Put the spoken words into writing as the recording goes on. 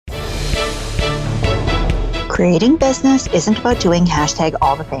Creating business isn't about doing hashtag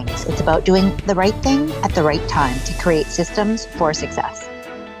all the things. It's about doing the right thing at the right time to create systems for success.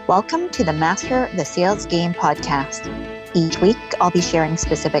 Welcome to the Master the Sales Game podcast. Each week, I'll be sharing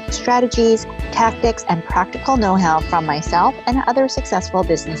specific strategies, tactics, and practical know-how from myself and other successful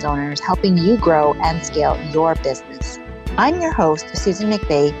business owners helping you grow and scale your business. I'm your host, Susan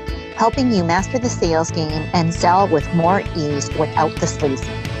McVeigh, helping you master the sales game and sell with more ease without the sleaze.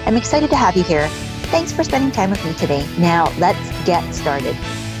 I'm excited to have you here. Thanks for spending time with me today. Now, let's get started.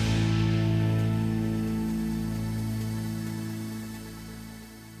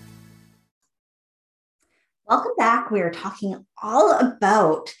 Welcome back. We are talking all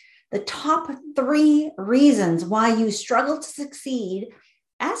about the top 3 reasons why you struggle to succeed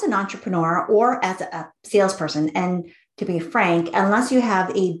as an entrepreneur or as a salesperson. And to be frank, unless you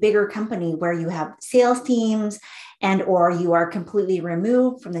have a bigger company where you have sales teams and or you are completely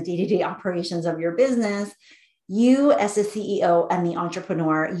removed from the day-to-day operations of your business, you as the CEO and the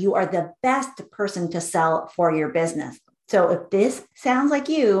entrepreneur, you are the best person to sell for your business. So if this sounds like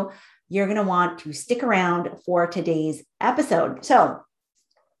you're going to want to stick around for today's episode. So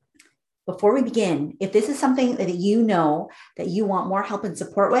before we begin, if this is something that you know that you want more help and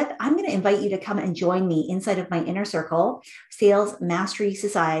support with, I'm going to invite you to come and join me inside of my inner circle.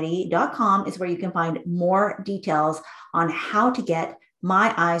 salesmasterysociety.com is where you can find more details on how to get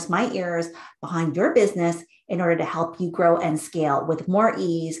my eyes, my ears behind your business in order to help you grow and scale with more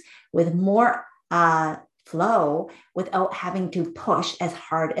ease, with more flow, without having to push as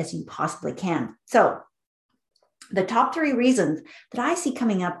hard as you possibly can. So the top 3 reasons that I see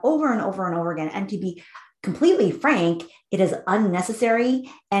coming up over and over and over again, and to be completely frank, it is unnecessary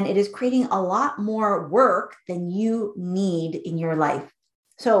and it is creating a lot more work than you need in your life.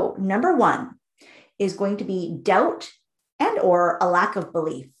 So number 1 is going to be doubt and or a lack of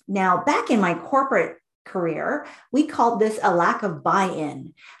belief. Now, back in my corporate career, we called this a lack of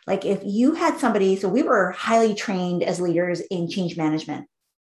buy-in. Like if you had somebody, so we were highly trained as leaders in change management.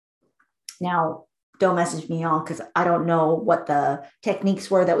 Now, don't message me all because I don't know what the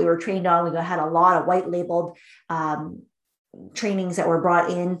techniques were that we were trained on. We had a lot of white labeled trainings that were brought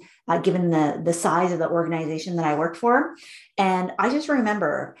in, given the size of the organization that I worked for. And I just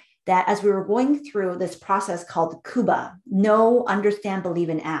remember that as we were going through this process called KUBA, Know, Understand, Believe,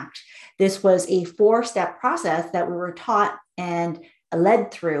 and Act, this was a 4-step process that we were taught and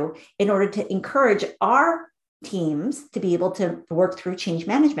led through in order to encourage our teams to be able to work through change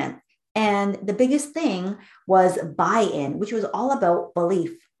management. And the biggest thing was buy-in, which was all about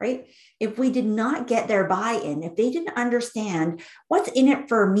belief, right? If we did not get their buy-in, if they didn't understand what's in it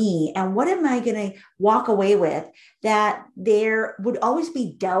for me and what am I going to walk away with, that there would always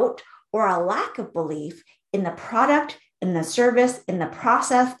be doubt or a lack of belief in the product, in the service, in the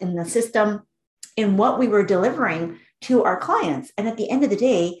process, in the system, in what we were delivering to our clients. And at the end of the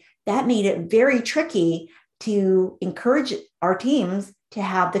day, that made it very tricky to encourage our teams to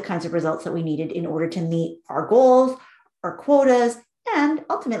have the kinds of results that we needed in order to meet our goals, our quotas, and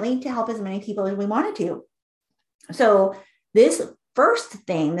ultimately to help as many people as we wanted to. So this first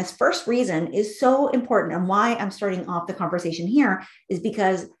reason is so important. And why I'm starting off the conversation here is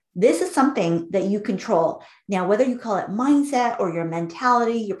because this is something that you control. Now, whether you call it mindset or your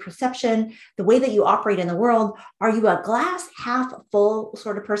mentality, your perception, the way that you operate in the world, are you a glass half full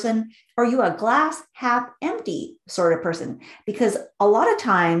sort of person? Or are you a glass half empty sort of person? Because a lot of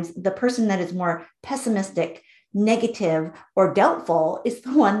times the person that is more pessimistic, negative, or doubtful is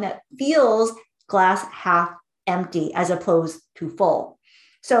the one that feels glass half empty as opposed to full.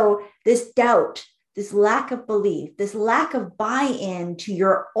 So this doubt, this lack of belief, this lack of buy-in to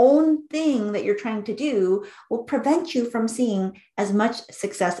your own thing that you're trying to do will prevent you from seeing as much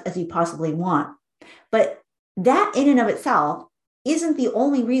success as you possibly want. But that in and of itself isn't the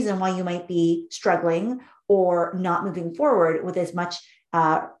only reason why you might be struggling or not moving forward with as much,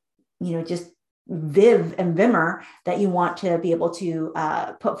 just viv and vimmer that you want to be able to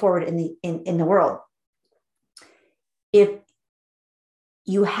put forward in the world. If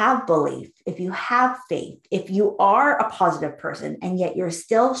you have belief, if you have faith, if you are a positive person, and yet you're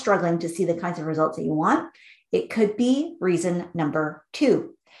still struggling to see the kinds of results that you want, it could be reason number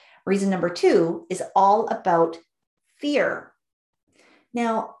 2. Reason number 2 is all about fear.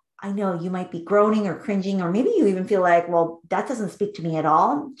 Now, I know you might be groaning or cringing, or maybe you even feel like, well, that doesn't speak to me at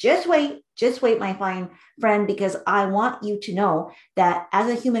all. Just wait, my fine friend, because I want you to know that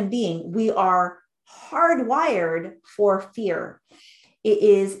as a human being, we are hardwired for fear. It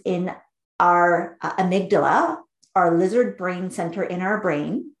is in our amygdala, our lizard brain center in our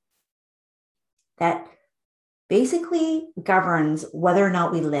brain, that basically governs whether or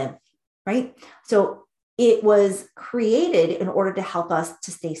not we live, right? So It was created in order to help us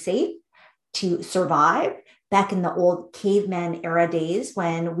to stay safe, to survive. Back in the old caveman era days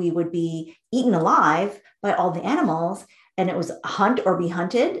when we would be eaten alive by all the animals and it was hunt or be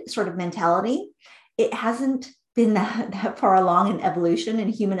hunted sort of mentality. It hasn't been that far along in evolution, in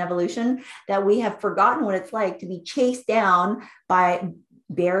human evolution, that we have forgotten what it's like to be chased down by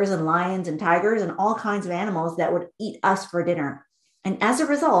bears and lions and tigers and all kinds of animals that would eat us for dinner. And as a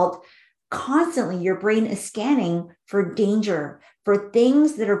result, constantly your brain is scanning for danger, for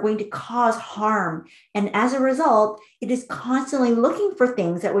things that are going to cause harm. And as a result, it is constantly looking for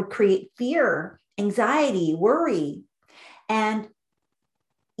things that would create fear, anxiety, worry. And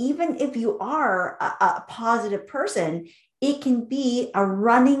even if you are a positive person, it can be a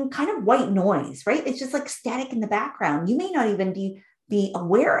running kind of white noise, right? It's just like static in the background. You may not even be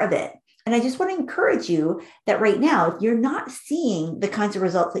aware of it. And I just want to encourage you that right now, if you're not seeing the kinds of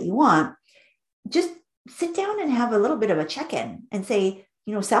results that you want, just sit down and have a little bit of a check-in and say,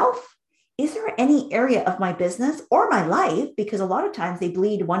 self, is there any area of my business or my life, because a lot of times they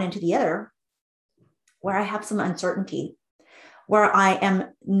bleed one into the other, where I have some uncertainty, where I am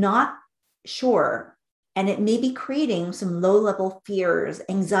not sure, and it may be creating some low-level fears,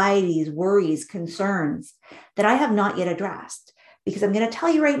 anxieties, worries, concerns that I have not yet addressed. Because I'm going to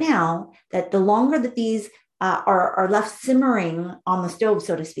tell you right now that the longer that these are left simmering on the stove,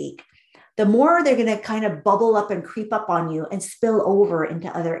 so to speak, the more they're going to kind of bubble up and creep up on you and spill over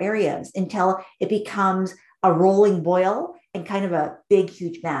into other areas until it becomes a rolling boil and kind of a big,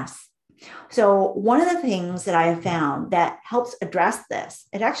 huge mess. So one of the things that I have found that helps address this,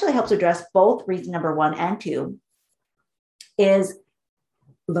 it actually helps address both reason number 1 and 2, is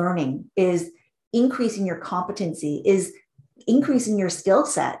learning, is increasing your competency, is increasing your skill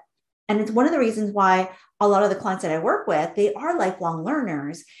set. And it's one of the reasons why a lot of the clients that I work with, they are lifelong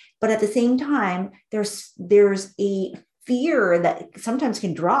learners, but at the same time, there's a fear that sometimes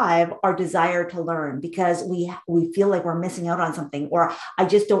can drive our desire to learn because we feel like we're missing out on something, or I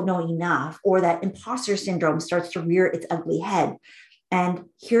just don't know enough, or that imposter syndrome starts to rear its ugly head. And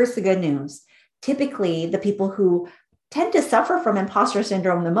here's the good news. Typically, the people who tend to suffer from imposter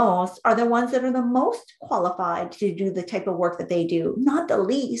syndrome the most are the ones that are the most qualified to do the type of work that they do, not the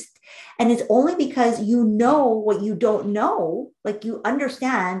least. And it's only because you know what you don't know, like you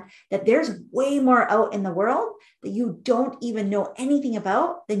understand that there's way more out in the world that you don't even know anything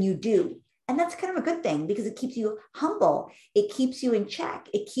about than you do. And that's kind of a good thing because it keeps you humble. It keeps you in check.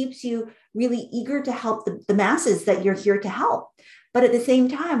 It keeps you really eager to help the masses that you're here to help. But at the same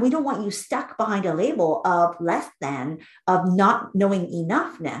time, we don't want you stuck behind a label of less than, of not knowing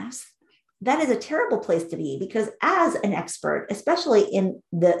enoughness. That is a terrible place to be because as an expert, especially in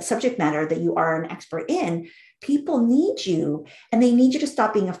the subject matter that you are an expert in, people need you and they need you to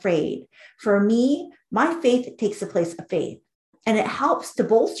stop being afraid. For me, my faith takes the place of faith and it helps to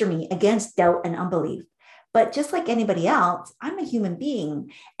bolster me against doubt and unbelief. But just like anybody else, I'm a human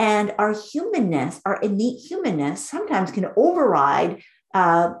being, and our humanness, our innate humanness, sometimes can override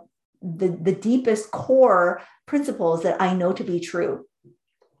the deepest core principles that I know to be true.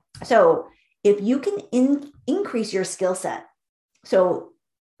 So if you can increase your skill set, so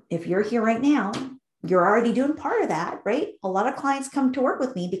if you're here right now, you're already doing part of that, right? A lot of clients come to work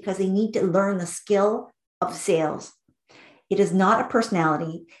with me because they need to learn the skill of sales. It is not a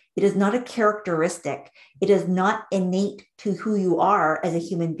personality. It is not a characteristic. It is not innate to who you are as a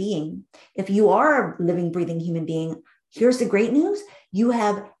human being. If you are a living, breathing human being, here's the great news. You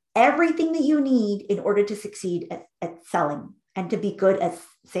have everything that you need in order to succeed at selling and to be good at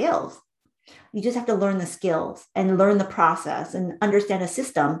sales. You just have to learn the skills and learn the process and understand a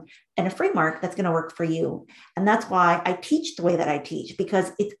system and a framework that's going to work for you. And that's why I teach the way that I teach,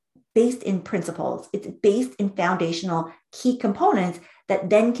 because it's based in principles. It's based in foundational key components that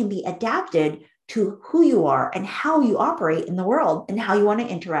then can be adapted to who you are and how you operate in the world and how you want to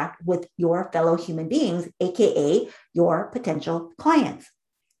interact with your fellow human beings, AKA your potential clients.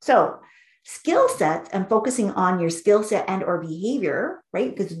 So skill sets and focusing on your skill set and or behavior,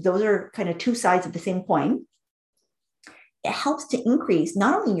 right? Because those are kind of two sides of the same coin. It helps to increase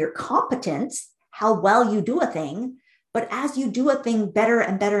not only your competence, how well you do a thing, but as you do a thing better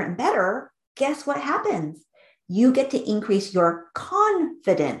and better and better, guess what happens? You get to increase your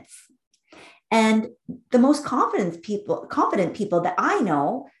confidence. And the most confident people that I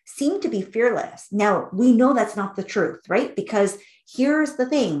know seem to be fearless. Now, we know that's not the truth, right? Because here's the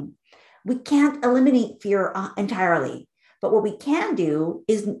thing. We can't eliminate fear entirely. But what we can do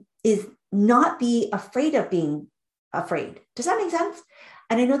is not be afraid of being afraid. Does that make sense?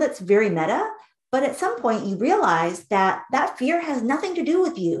 And I know that's very meta, But at some point, you realize that that fear has nothing to do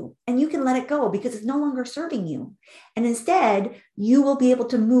with you and you can let it go because it's no longer serving you. And instead, you will be able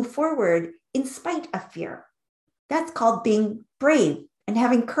to move forward in spite of fear. That's called being brave and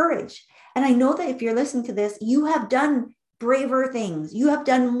having courage. And I know that if you're listening to this, you have done braver things. You have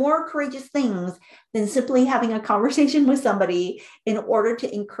done more courageous things than simply having a conversation with somebody in order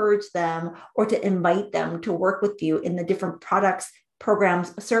to encourage them or to invite them to work with you in the different products,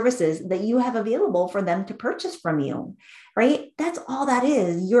 programs, services that you have available for them to purchase from you, right? That's all that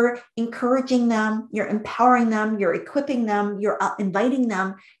is. You're encouraging them, you're empowering them, you're equipping them, you're inviting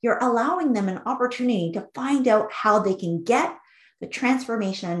them, you're allowing them an opportunity to find out how they can get the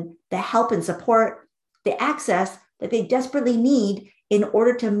transformation, the help and support, the access that they desperately need in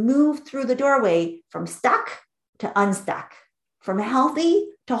order to move through the doorway from stuck to unstuck, from healthy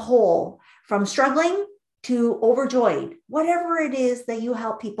to whole, from struggling to overjoyed, whatever it is that you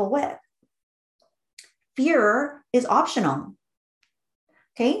help people with. Fear is optional.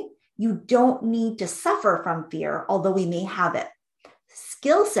 Okay? You don't need to suffer from fear, although we may have it.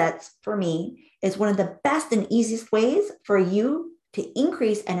 Skill sets, for me, is one of the best and easiest ways for you to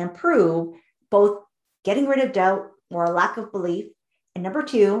increase and improve both getting rid of doubt or a lack of belief. And number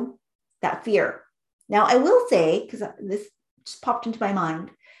two, that fear. Now, I will say, because this just popped into my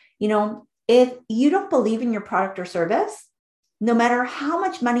mind, if you don't believe in your product or service, no matter how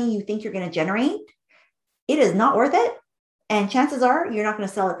much money you think you're going to generate, it is not worth it. And chances are you're not going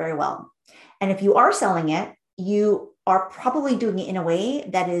to sell it very well. And if you are selling it, you are probably doing it in a way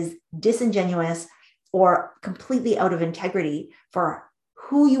that is disingenuous or completely out of integrity for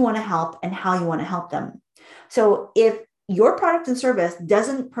who you want to help and how you want to help them. So if your product and service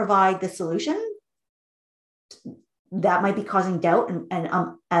doesn't provide the solution, that might be causing doubt and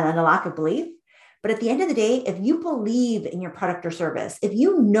a lack of belief. But at the end of the day, if you believe in your product or service, if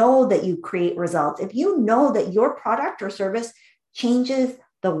you know that you create results, if you know that your product or service changes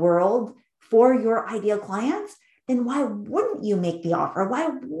the world for your ideal clients, then why wouldn't you make the offer? Why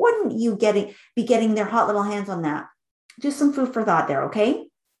wouldn't you be getting their hot little hands on that? Just some food for thought there, okay?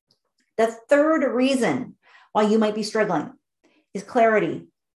 The third reason why you might be struggling is clarity.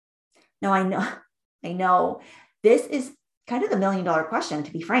 Now, I know this is kind of the $1 million question,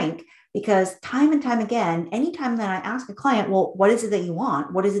 to be frank, because time and time again, anytime that I ask a client, well, what is it that you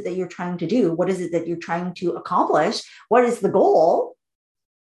want? What is it that you're trying to do? What is it that you're trying to accomplish? What is the goal?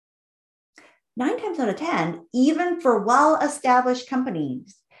 9 times out of 10, even for well-established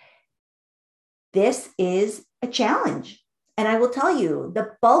companies, this is a challenge. And I will tell you,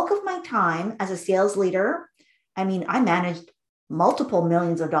 the bulk of my time as a sales leader, I managed multiple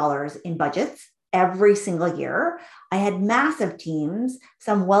millions of dollars in budgets every single year. I had massive teams,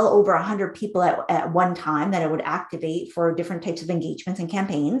 some well over 100 people at one time that I would activate for different types of engagements and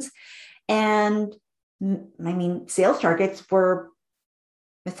campaigns. And sales targets were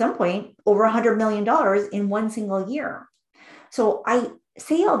at some point over $100 million in one single year. So I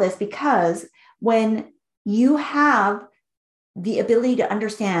say all this because when you have the ability to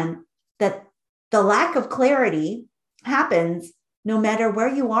understand that the lack of clarity happens no matter where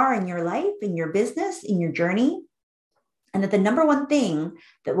you are in your life, in your business, in your journey, and that the number one thing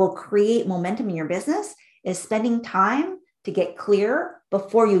that will create momentum in your business is spending time to get clear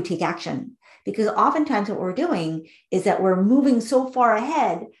before you take action. Because oftentimes what we're doing is that we're moving so far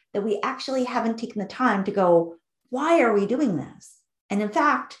ahead that we actually haven't taken the time to go, why are we doing this? And in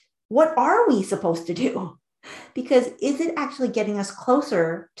fact, what are we supposed to do? Because is it actually getting us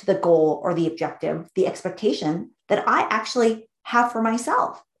closer to the goal or the objective, the expectation that I actually have for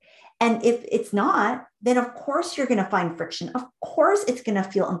myself? And if it's not, then of course you're going to find friction. Of course it's going to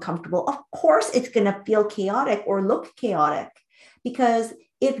feel uncomfortable. Of course it's going to feel chaotic or look chaotic. Because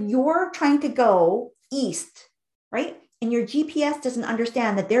if you're trying to go east, right, and your GPS doesn't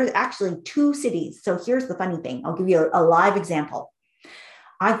understand that there's actually 2 cities. So here's the funny thing. I'll give you a live example.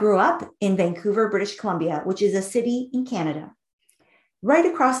 I grew up in Vancouver, British Columbia, which is a city in Canada. Right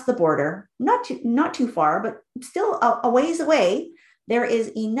across the border, not too far, but still a ways away, there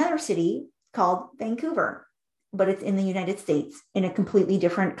is another city called Vancouver, but it's in the United States, in a completely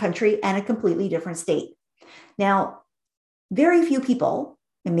different country and a completely different state. Now, very few people,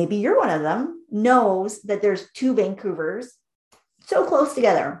 and maybe you're one of them, knows that there's 2 Vancouvers so close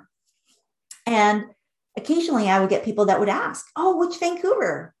together. And occasionally I would get people that would ask, oh, which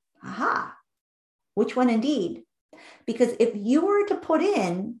Vancouver? Aha, which one indeed? Because if you were to put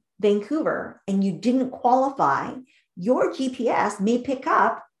in Vancouver and you didn't qualify, your GPS may pick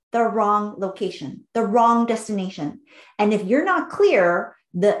up the wrong location, the wrong destination. And if you're not clear,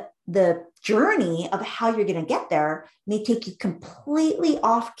 the journey of how you're going to get there may take you completely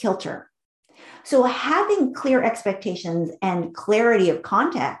off kilter. So having clear expectations and clarity of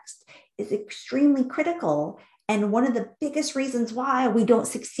context is extremely critical. And one of the biggest reasons why we don't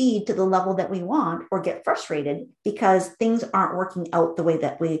succeed to the level that we want or get frustrated because things aren't working out the way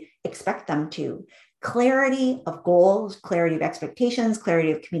that we expect them to. Clarity of goals, clarity of expectations,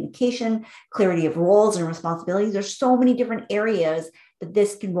 clarity of communication, clarity of roles and responsibilities. There's so many different areas that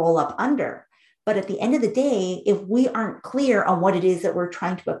this can roll up under. But at the end of the day, if we aren't clear on what it is that we're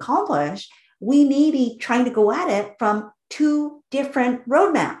trying to accomplish, we may be trying to go at it from two different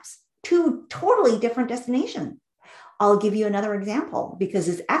roadmaps, two totally different destinations. I'll give you another example because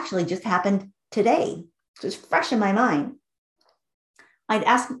this actually just happened today. So it's fresh in my mind. I'd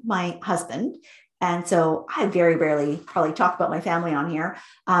asked my husband, and so I very rarely probably talk about my family on here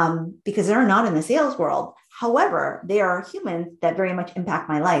because they're not in the sales world. However, they are humans that very much impact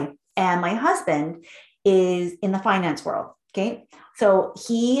my life. And my husband is in the finance world. Okay. So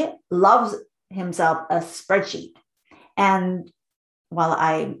he loves himself a spreadsheet. And while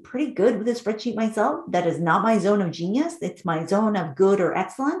I'm pretty good with a spreadsheet myself, that is not my zone of genius. It's my zone of good or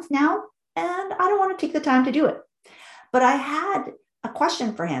excellence now. And I don't want to take the time to do it. But I had a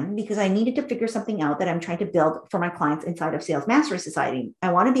question for him because I needed to figure something out that I'm trying to build for my clients inside of Sales Mastery Society.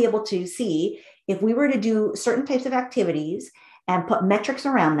 I want to be able to see if we were to do certain types of activities and put metrics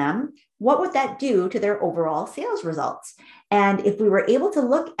around them, what would that do to their overall sales results? And if we were able to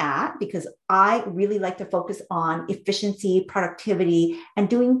look at, because I really like to focus on efficiency, productivity, and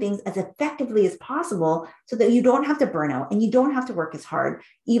doing things as effectively as possible so that you don't have to burn out and you don't have to work as hard,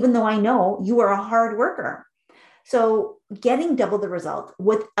 even though I know you are a hard worker. So getting double the result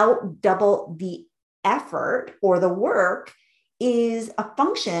without double the effort or the work is a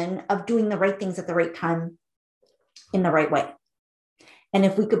function of doing the right things at the right time in the right way. And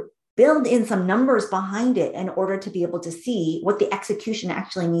if we could build in some numbers behind it in order to be able to see what the execution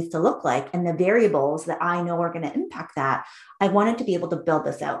actually needs to look like and the variables that I know are going to impact that, I wanted to be able to build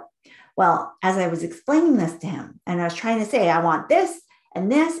this out. Well, as I was explaining this to him, and I was trying to say, I want this, and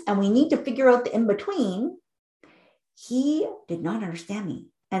we need to figure out the in-between, he did not understand me.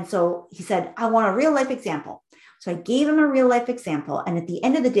 And so he said, I want a real life example. So I gave him a real life example. And at the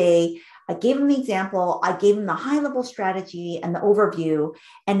end of the day, I gave him the example, I gave him the high level strategy and the overview.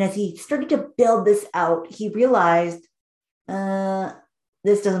 And as he started to build this out, he realized,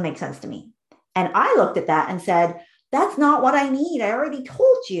 this doesn't make sense to me. And I looked at that and said, that's not what I need. I already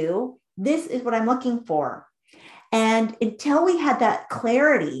told you, this is what I'm looking for. And until we had that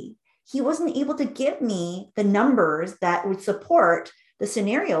clarity, he wasn't able to give me the numbers that would support the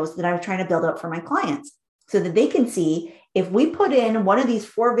scenarios that I was trying to build out for my clients so that they can see if we put in one of these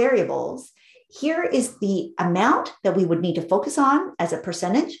 4 variables, here is the amount that we would need to focus on as a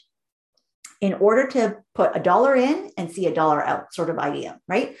percentage in order to put $1 in and see $1 out sort of idea,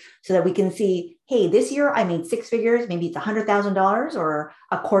 right? So that we can see, hey, this year I made 6 figures, maybe it's $100,000 or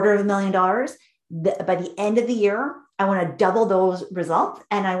 $250,000. By the end of the year, I want to double those results.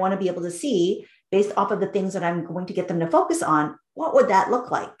 And I want to be able to see based off of the things that I'm going to get them to focus on, what would that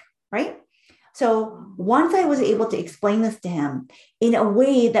look like, right? So once I was able to explain this to him in a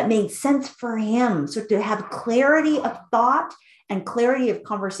way that made sense for him, so to have clarity of thought and clarity of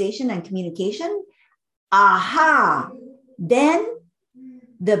conversation and communication, then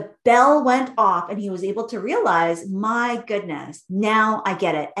the bell went off and he was able to realize, my goodness, now I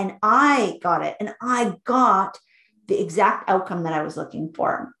get it. And I got it. And I got the exact outcome that I was looking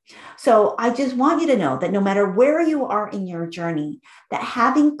for. So I just want you to know that no matter where you are in your journey, that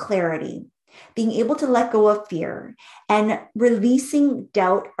having clarity, being able to let go of fear and releasing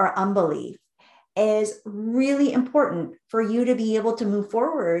doubt or unbelief is really important for you to be able to move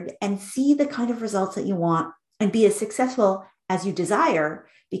forward and see the kind of results that you want and be as successful as you desire.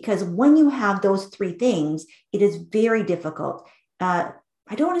 Because when you have those 3 things, it is very difficult.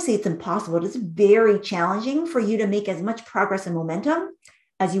 I don't want to say it's impossible. It is very challenging for you to make as much progress and momentum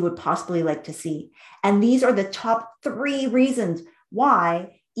as you would possibly like to see. And these are the top 3 reasons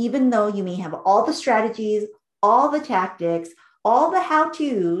why, even though you may have all the strategies, all the tactics, all the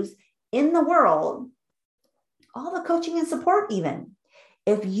how-tos in the world, all the coaching and support even,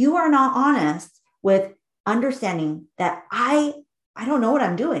 if you are not honest with understanding that I don't know what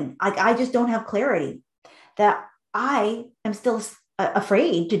I'm doing, I just don't have clarity, that I am still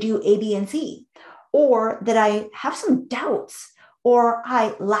afraid to do A, B, and C, or that I have some doubts, or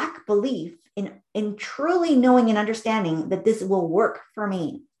I lack belief in truly knowing and understanding that this will work for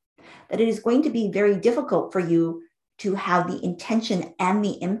me, that it is going to be very difficult for you to have the intention and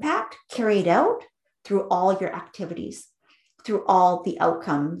the impact carried out through all your activities, through all the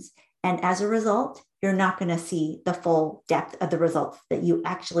outcomes. And as a result, you're not going to see the full depth of the results that you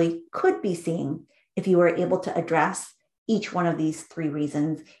actually could be seeing if you were able to address each one of these 3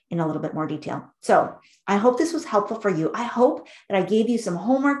 reasons in a little bit more detail. So I hope this was helpful for you. I hope that I gave you some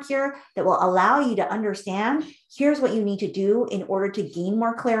homework here that will allow you to understand, here's what you need to do in order to gain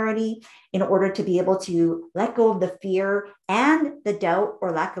more clarity, in order to be able to let go of the fear and the doubt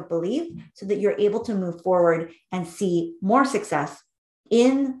or lack of belief, so that you're able to move forward and see more success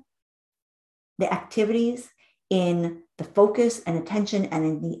in the activities, in the focus and attention, and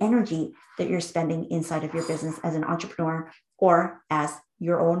in the energy that you're spending inside of your business as an entrepreneur or as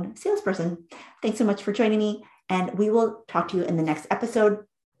your own salesperson. Thanks so much for joining me, and we will talk to you in the next episode.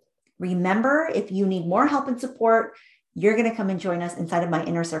 Remember, if you need more help and support, you're going to come and join us inside of my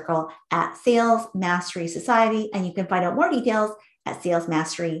inner circle at Sales Mastery Society, and you can find out more details at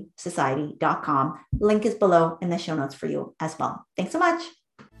salesmasterysociety.com. Link is below in the show notes for you as well. Thanks so much.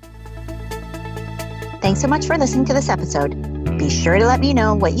 Thanks so much for listening to this episode. Be sure to let me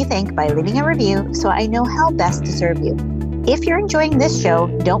know what you think by leaving a review so I know how best to serve you. If you're enjoying this show,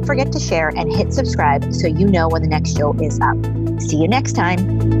 don't forget to share and hit subscribe so you know when the next show is up. See you next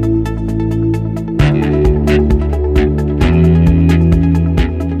time.